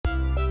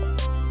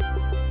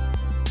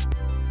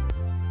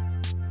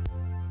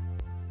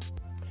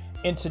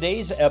In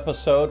today's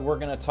episode, we're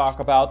going to talk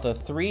about the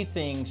 3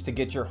 things to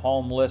get your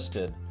home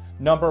listed.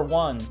 Number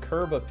 1,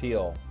 curb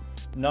appeal.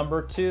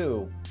 Number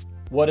 2,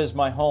 what is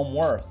my home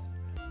worth?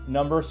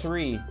 Number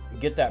 3,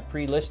 get that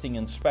pre-listing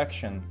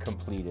inspection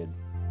completed.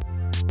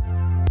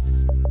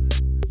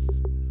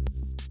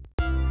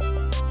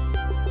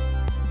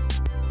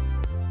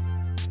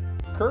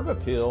 Curb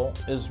appeal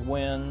is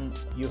when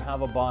you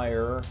have a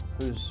buyer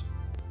who's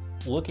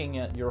looking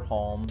at your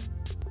home,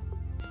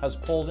 has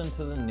pulled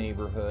into the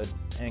neighborhood,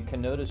 and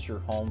can notice your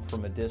home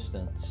from a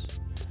distance,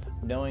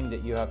 knowing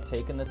that you have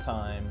taken the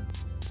time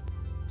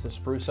to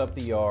spruce up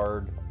the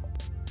yard,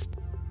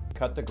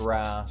 cut the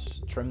grass,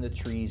 trim the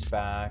trees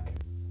back.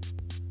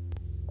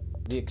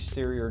 The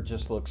exterior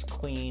just looks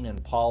clean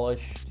and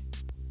polished.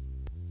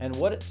 And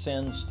what it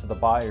sends to the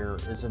buyer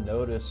is a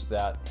notice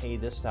that, hey,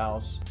 this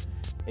house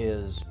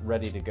is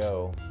ready to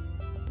go.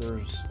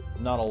 There's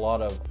not a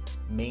lot of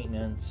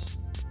maintenance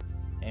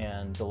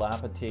and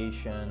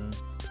dilapidation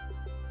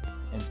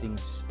and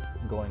things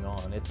going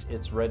on.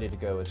 It's ready to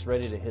go. It's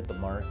ready to hit the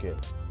market.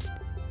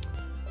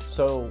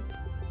 So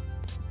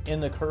in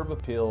the curb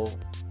appeal,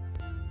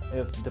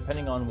 if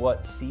depending on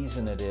what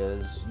season it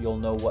is, you'll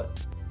know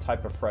what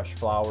type of fresh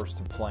flowers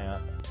to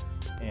plant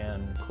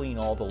and clean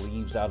all the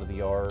leaves out of the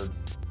yard.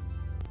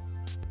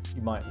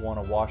 You might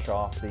want to wash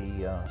off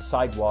the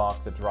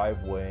sidewalk, the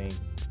driveway,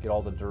 get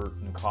all the dirt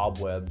and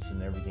cobwebs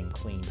and everything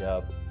cleaned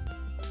up.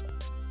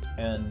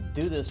 And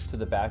do this to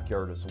the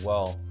backyard as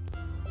well.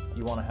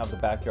 You want to have the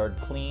backyard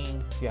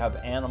clean. If you have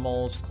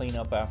animals, clean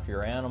up after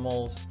your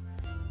animals,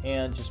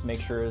 and just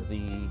make sure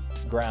the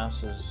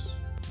grass is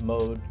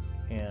mowed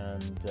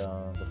and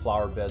the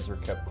flower beds are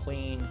kept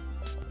clean.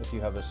 If you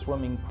have a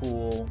swimming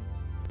pool,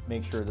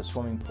 make sure the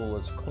swimming pool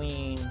is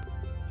clean,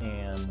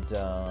 and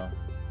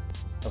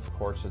of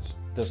course it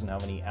doesn't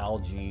have any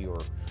algae or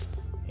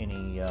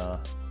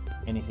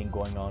anything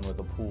going on with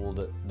the pool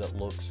that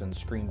looks and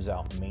screams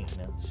out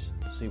maintenance.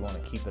 So you want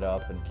to keep it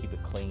up and keep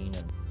it clean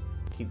and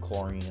keep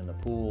chlorine in the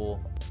pool,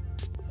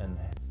 and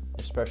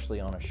especially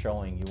on a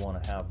showing you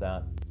want to have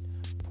that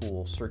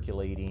pool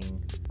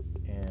circulating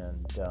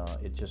and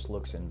it just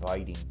looks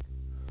inviting.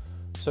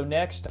 So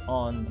next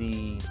on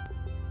the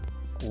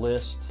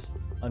list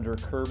under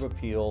curb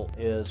appeal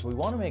is we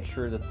want to make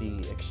sure that the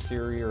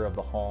exterior of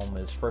the home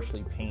is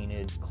freshly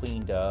painted,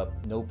 cleaned up,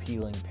 no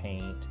peeling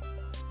paint,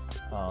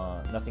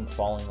 nothing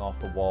falling off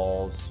the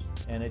walls,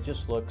 and it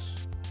just looks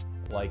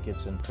like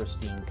it's in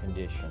pristine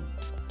condition.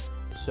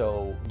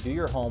 So do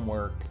your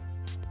homework,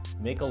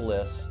 make a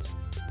list,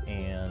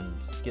 and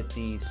get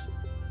these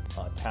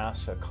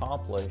tasks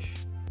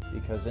accomplished,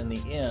 because in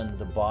the end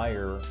the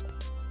buyer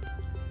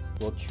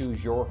will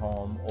choose your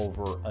home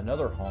over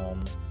another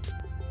home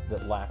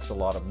that lacks a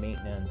lot of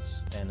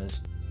maintenance and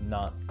is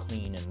not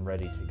clean and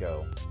ready to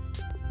go.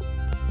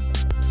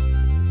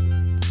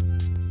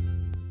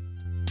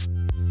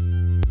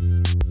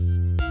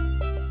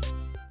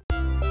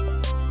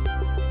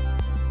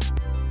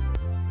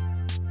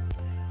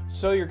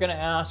 So you're going to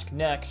ask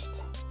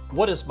next,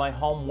 what is my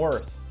home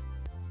worth?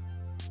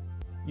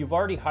 You've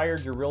already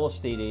hired your real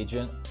estate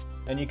agent,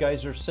 and you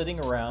guys are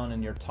sitting around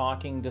and you're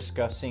talking,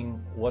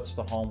 discussing what's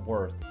the home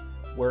worth.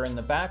 Where in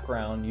the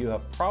background, you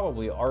have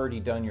probably already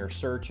done your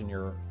search and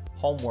your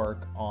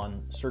homework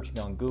on searching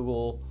on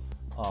Google,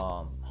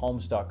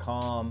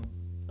 homes.com,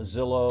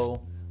 Zillow,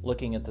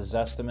 looking at the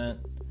Zestimate.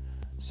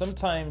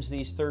 Sometimes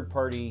these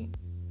third-party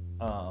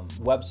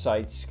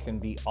websites can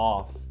be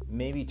off,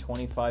 maybe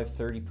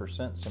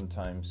 25-30%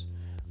 sometimes,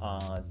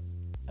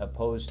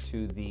 opposed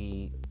to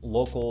the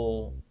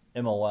local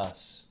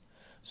MLS.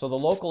 So the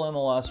local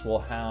MLS will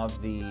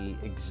have the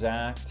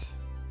exact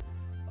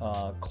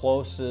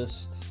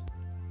closest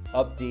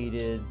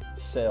updated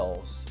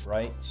sales,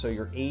 right? So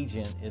your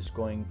agent is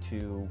going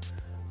to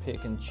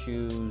pick and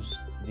choose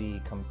the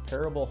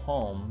comparable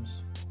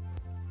homes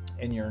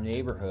in your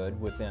neighborhood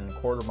within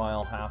quarter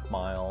mile, half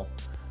mile,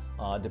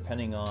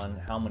 depending on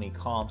how many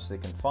comps they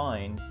can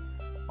find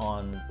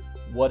on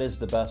what is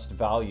the best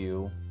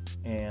value.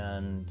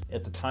 And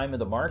at the time of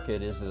the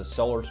market, is it a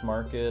seller's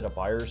market, a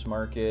buyer's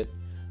market?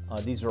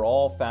 These are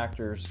all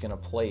factors going to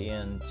play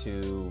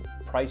into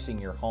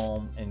pricing your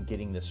home and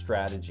getting the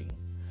strategy.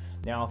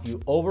 Now, if you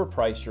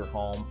overprice your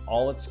home,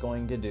 all it's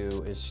going to do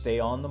is stay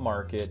on the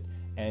market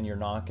and you're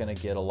not going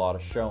to get a lot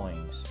of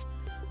showings.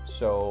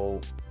 So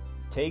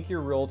take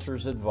your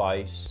realtor's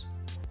advice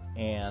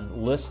and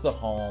list the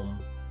home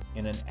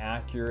in an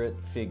accurate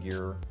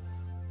figure.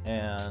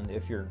 And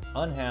if you're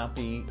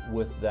unhappy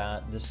with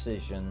that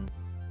decision,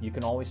 you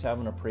can always have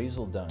an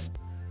appraisal done.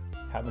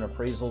 Have an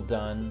appraisal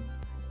done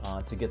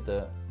to get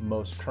the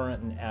most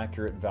current and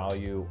accurate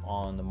value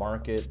on the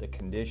market, the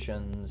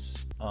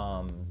conditions.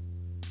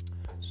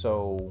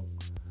 So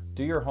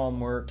do your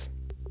homework,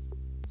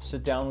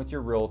 sit down with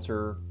your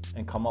realtor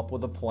and come up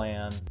with a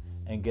plan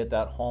and get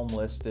that home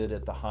listed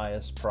at the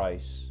highest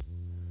price.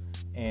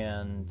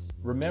 And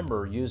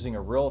remember, using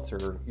a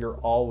realtor, you're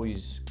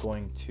always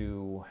going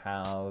to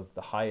have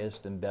the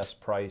highest and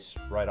best price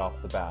right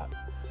off the bat.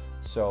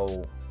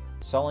 So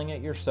selling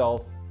it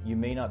yourself you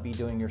may not be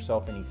doing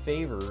yourself any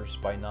favors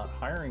by not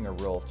hiring a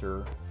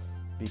realtor,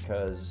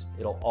 because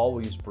it'll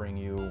always bring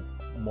you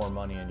more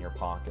money in your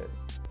pocket.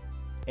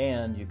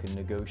 And you can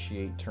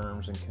negotiate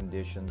terms and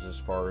conditions as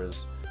far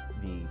as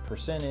the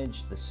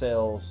percentage, the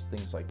sales,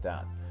 things like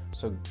that.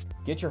 So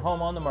get your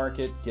home on the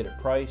market, get it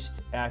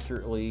priced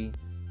accurately,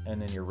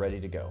 and then you're ready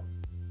to go.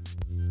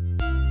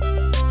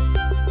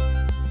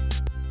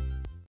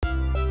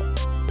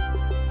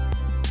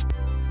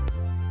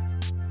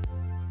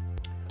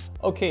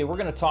 Okay, we're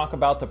going to talk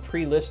about the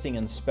pre-listing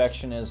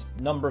inspection as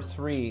number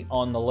 3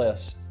 on the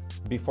list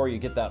before you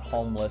get that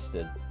home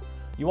listed.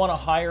 You want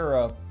to hire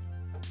a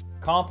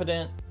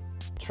competent,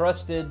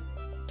 trusted,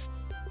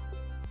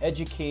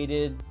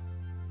 educated,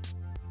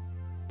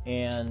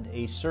 and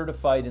a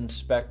certified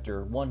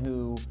inspector, one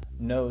who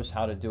knows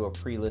how to do a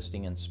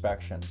pre-listing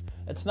inspection.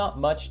 It's not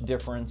much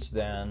difference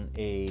than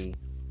a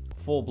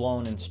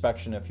full-blown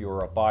inspection if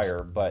you're a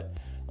buyer, but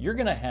you're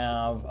going to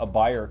have a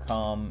buyer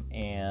come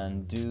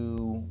and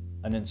do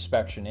an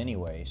inspection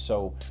anyway.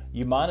 So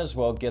you might as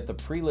well get the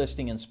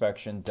pre-listing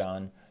inspection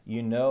done.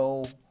 You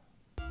know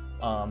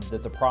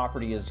that the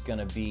property is going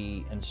to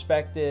be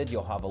inspected.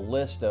 You'll have a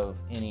list of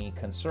any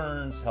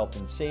concerns, health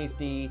and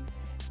safety,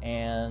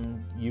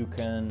 and you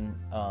can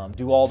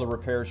do all the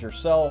repairs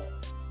yourself,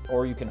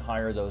 or you can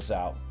hire those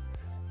out.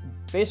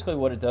 Basically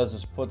what it does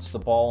is puts the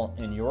ball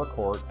in your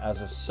court.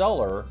 As a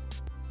seller,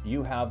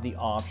 you have the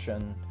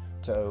option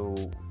to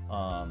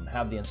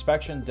have the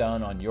inspection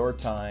done on your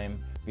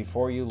time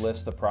before you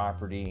list the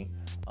property,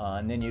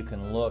 and then you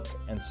can look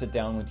and sit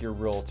down with your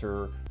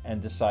realtor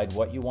and decide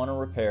what you want to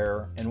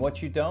repair, and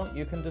what you don't,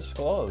 you can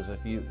disclose.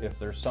 If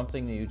there's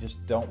something that you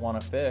just don't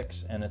want to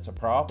fix and it's a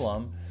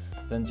problem,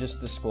 then just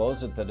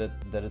disclose it,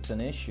 that it's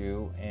an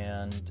issue,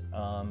 and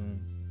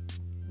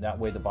that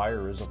way the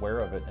buyer is aware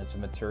of it. It's a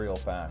material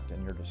fact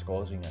and you're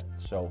disclosing it.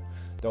 So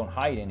don't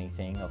hide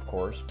anything, of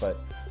course,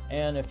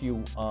 and if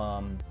you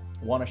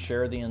want to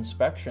share the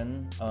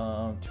inspection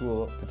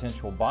to a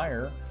potential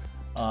buyer,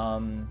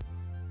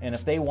 and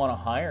if they want to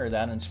hire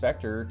that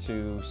inspector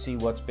to see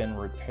what's been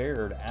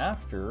repaired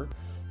after,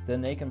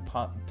 then they can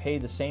pay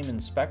the same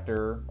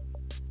inspector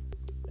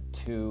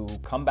to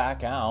come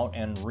back out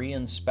and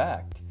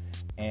re-inspect.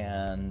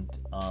 And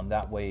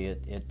that way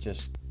it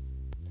just,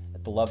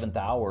 at the 11th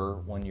hour,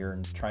 when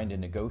you're trying to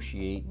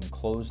negotiate and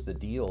close the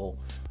deal,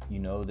 you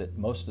know that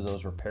most of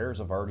those repairs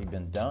have already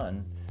been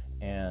done,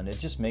 and it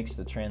just makes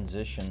the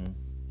transition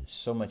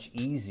so much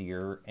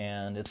easier,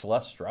 and it's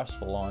less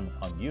stressful on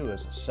you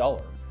as a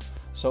seller.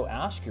 So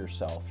ask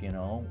yourself,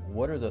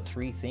 what are the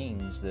 3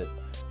 things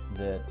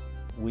that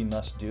we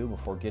must do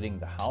before getting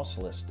the house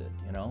listed?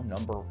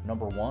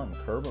 Number 1,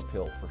 curb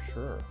appeal for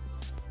sure.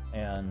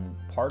 And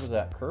part of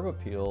that curb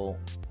appeal,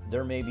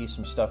 there may be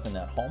some stuff in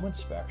that home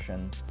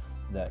inspection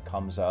that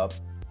comes up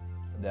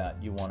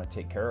that you want to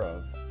take care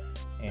of.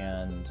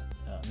 And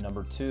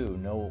number 2,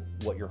 know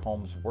what your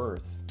home's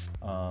worth.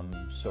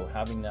 So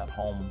having that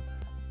home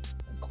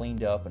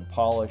cleaned up and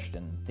polished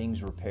and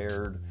things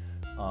repaired,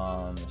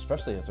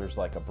 especially if there's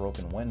like a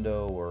broken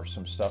window or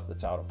some stuff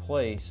that's out of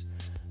place,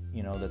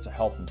 that's a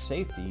health and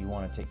safety, you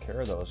want to take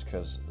care of those,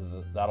 because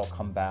that'll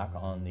come back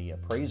on the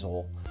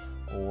appraisal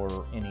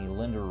or any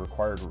lender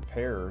required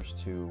repairs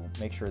to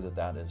make sure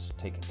that is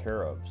taken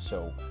care of.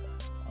 So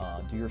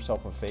do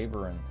yourself a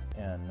favor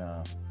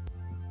and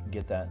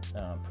get that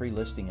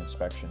pre-listing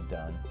inspection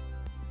done.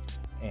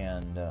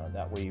 And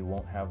that way you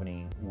won't have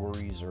any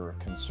worries or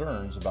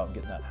concerns about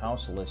getting that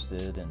house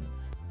listed, and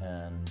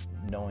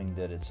knowing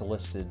that it's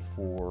listed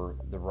for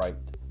the right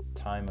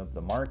time of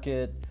the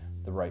market,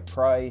 the right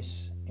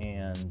price,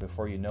 and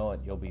before you know it,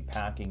 you'll be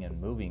packing and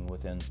moving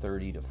within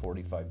 30 to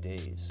 45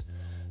 days.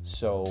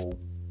 So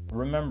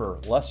remember,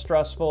 less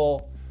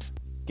stressful,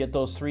 get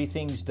those 3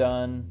 things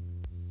done,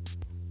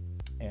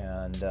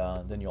 and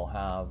then you'll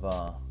have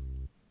a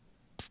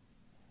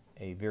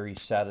very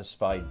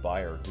satisfied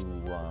buyer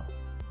who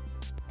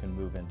can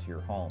move into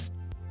your home.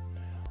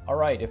 All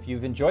right, if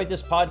you've enjoyed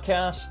this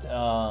podcast,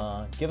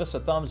 give us a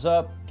thumbs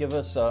up, give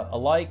us a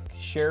like,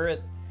 share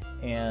it,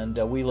 and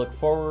we look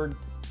forward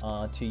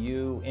to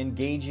you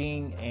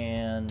engaging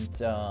and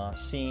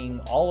seeing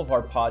all of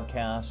our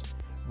podcasts.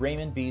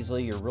 Raymond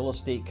Beasley, your real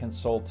estate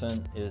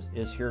consultant,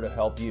 is here to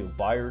help you,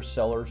 buyers,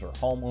 sellers, or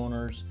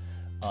homeowners.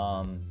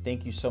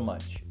 Thank you so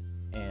much,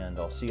 and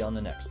I'll see you on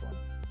the next one.